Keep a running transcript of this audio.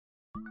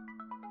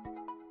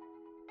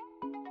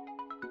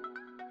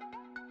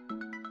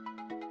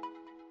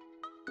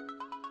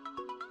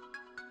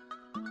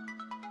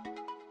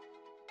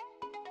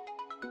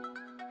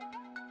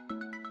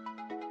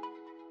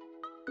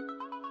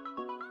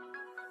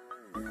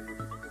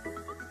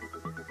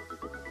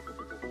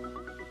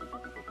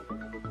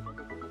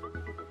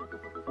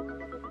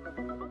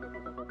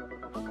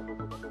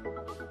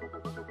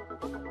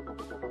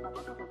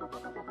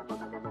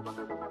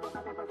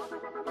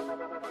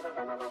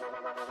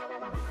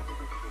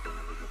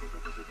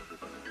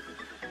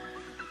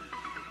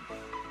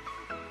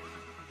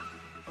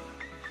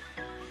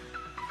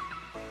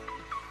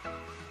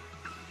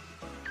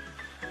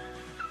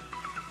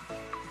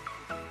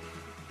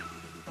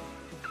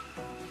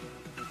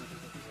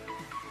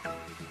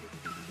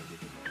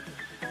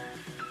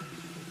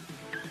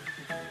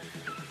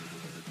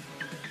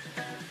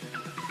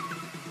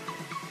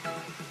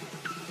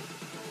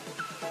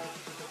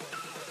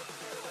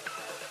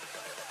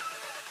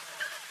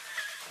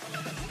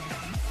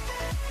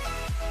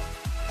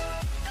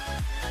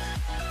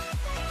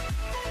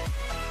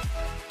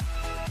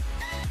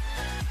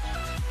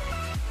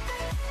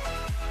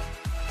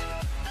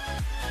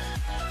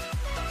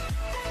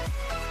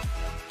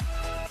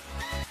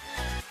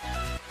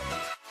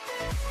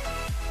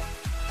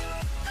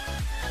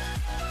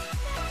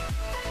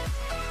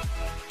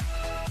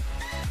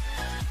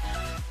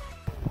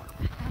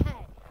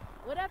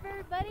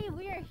Everybody,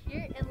 we are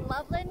here in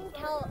Loveland,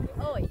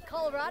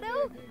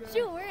 Colorado?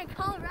 Shoot, we're in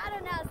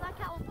Colorado now, it's not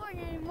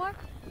California anymore.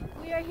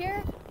 We are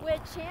here with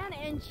Chan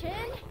and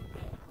Chin,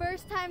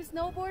 first time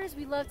snowboarders.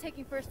 We love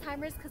taking first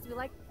timers because we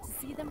like to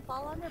see them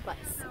fall on their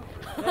butts.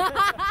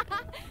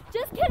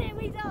 Just kidding,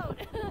 we don't.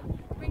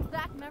 Brings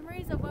back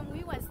memories of when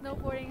we went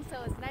snowboarding,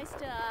 so it's nice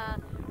to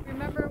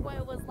remember what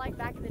it was like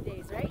back in the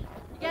days, right?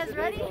 You guys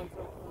ready? You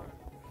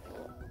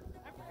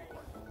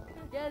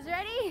guys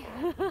ready?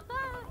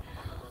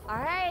 All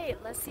right,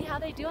 let's see how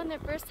they do on their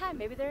first time.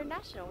 Maybe they're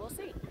national, we'll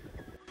see.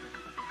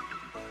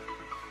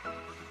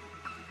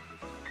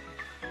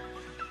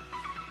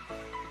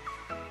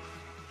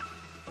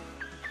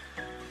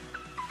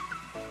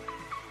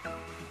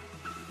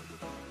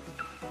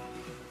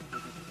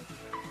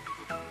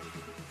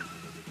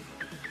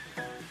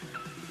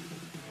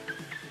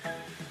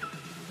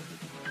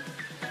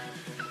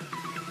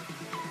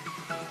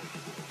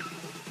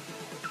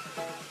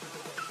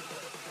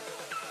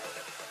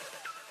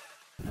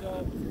 So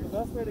the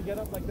best way to get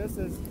up like this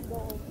is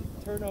go,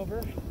 turn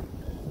over,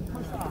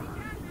 push off.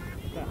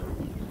 Yeah.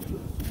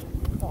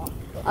 Off.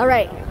 All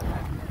right. Remember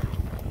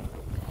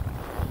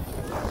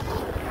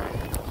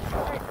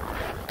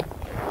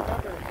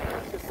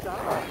to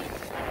stop.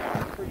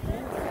 For you, you're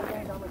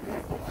going down like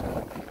this. We're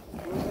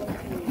going to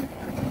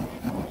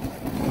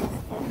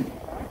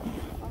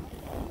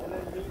and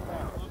then lean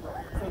back.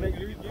 So that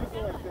you go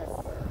like this.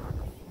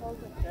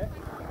 Okay.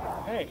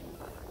 Hey,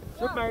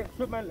 shoot my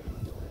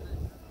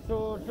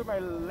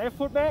left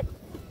foot back.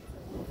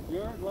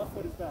 Your left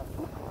foot is back.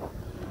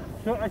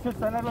 I should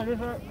stand up like this,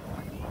 right?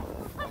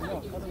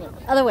 No,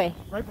 Other way.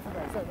 Right foot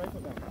back. Sorry, right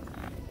foot back.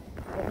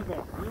 Right foot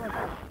back. You like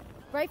that?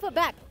 Right foot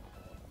back.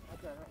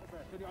 Okay, right foot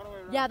back. So the other way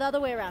around. Yeah, the other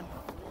way around.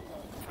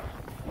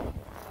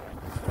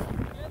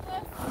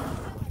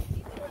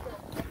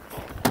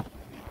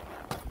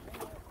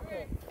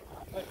 Okay.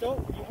 But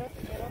you have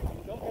to get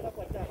up. Don't get up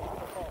like that. You're going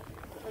to fall.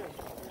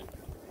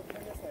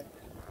 Turn this way.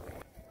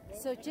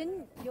 So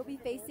Jin, you'll be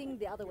facing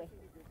the other way.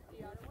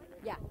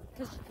 Yeah,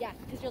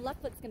 because your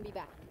left foot's gonna be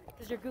back.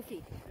 Because you're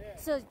goofy.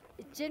 So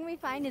Jin, we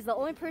find, is the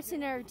only person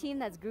in our team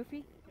that's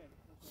goofy.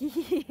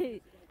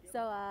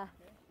 So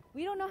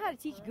we don't know how to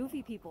teach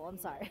goofy people. I'm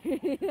sorry.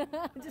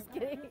 I'm just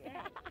kidding.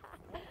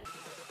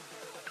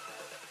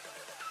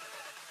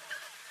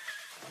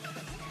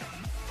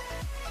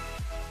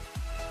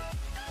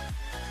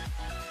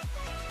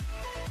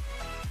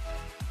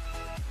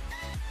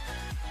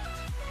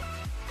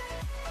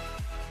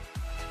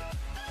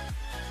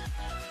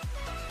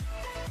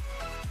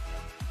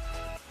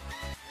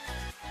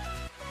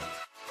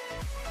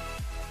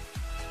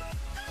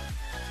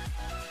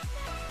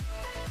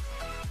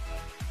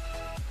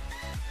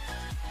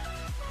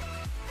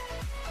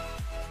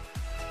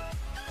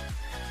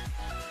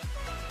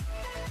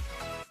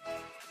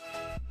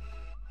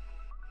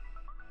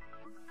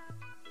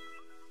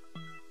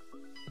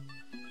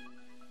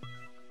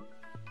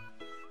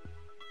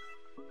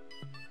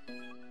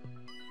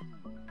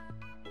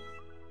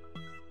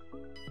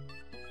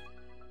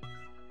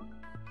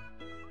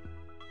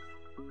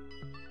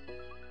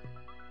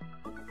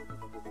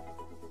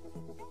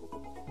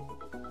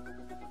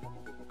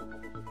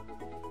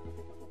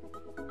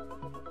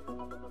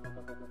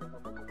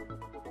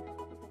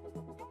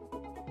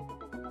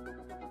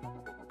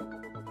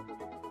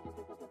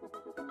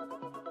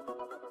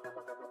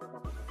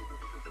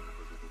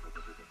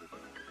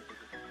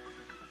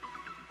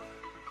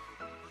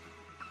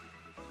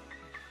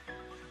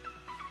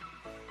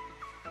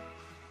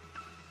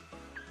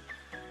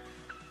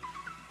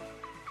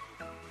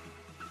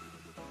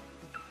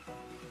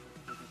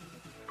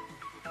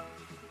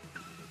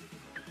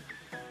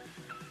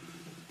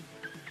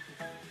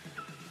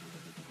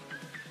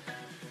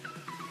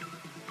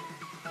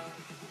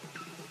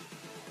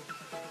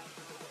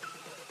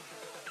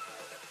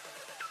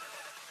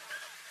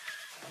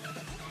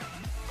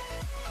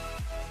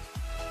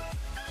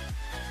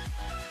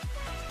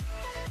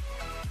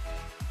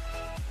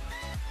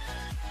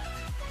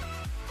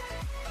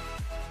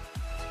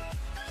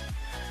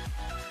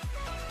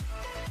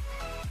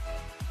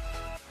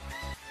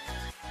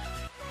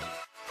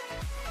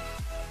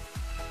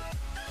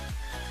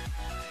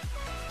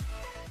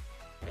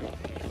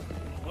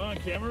 on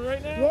camera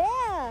right now?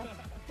 Yeah.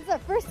 This is our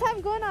first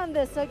time going on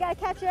this, so I gotta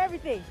capture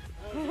everything.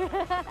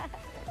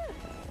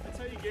 That's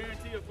how you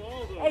guarantee a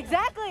fall, though.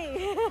 Exactly.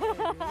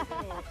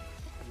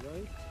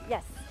 Ready?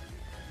 Yes.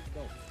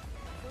 Go.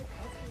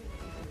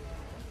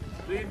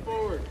 Lean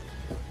forward.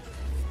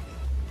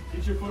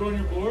 Get your foot on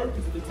your board,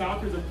 because at the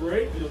top there's a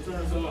brake, it'll turn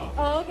us off.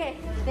 Oh, okay.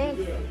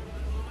 Thanks. Good.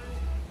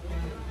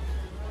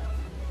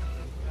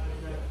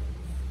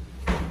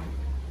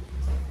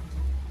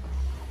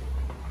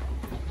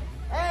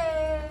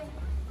 Hey.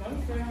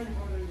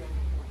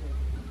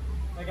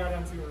 I got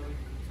on too early.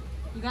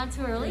 You got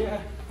too early?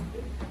 Yeah.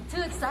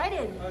 Too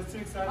excited? I was too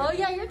excited. Oh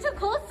yeah, you're too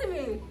close to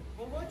me.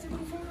 Well, why'd you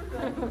move forward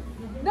then?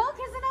 No,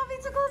 because then I'll be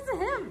too close to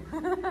him.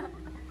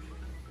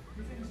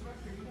 He's an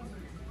instructor, he knows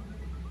what he's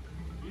doing.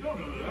 You don't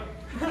know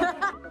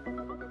that.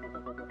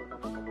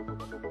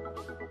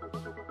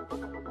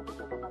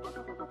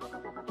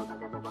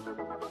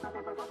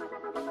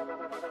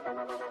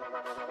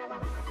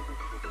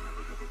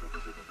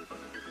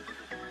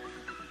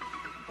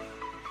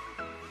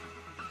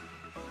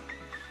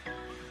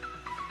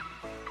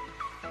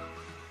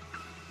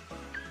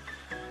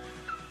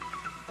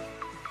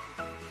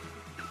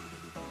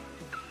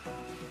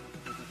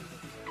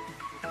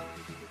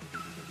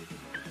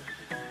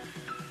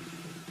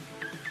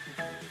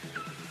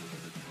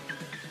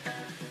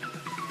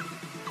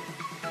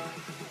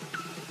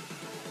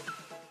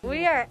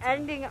 We are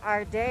ending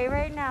our day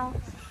right now.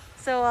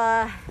 So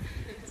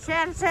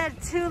Chan said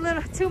too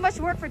much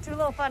work for too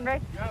little fun,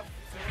 right? Yep,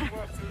 too much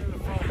work, too little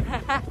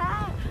fun.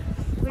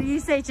 What do you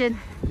say, Chin?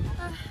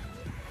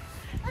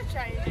 I'm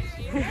trying next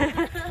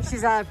year.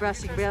 She's out of breath,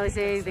 she can barely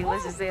say anything,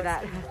 let's just say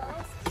that.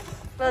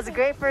 Well, it was a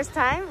great first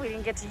time. We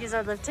didn't get to use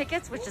our lift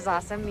tickets, which is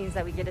awesome, means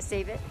that we get to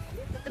save it.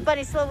 The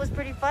bunny slope was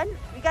pretty fun.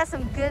 We got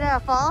some good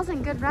falls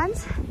and good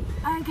runs.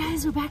 All right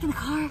guys, we're back in the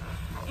car.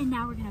 And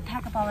now we're gonna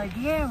pack up all our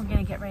gear and we're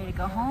gonna get ready to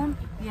go home.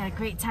 We had a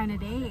great time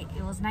today.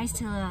 It was nice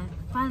to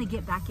finally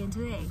get back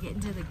into it and get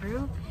into the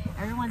groove.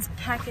 Everyone's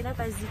packing up,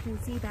 as you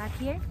can see back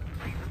here.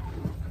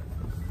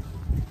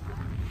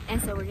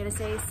 And so we're gonna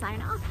say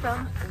sign off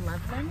from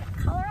Loveland,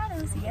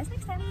 Colorado. See you guys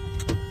next time.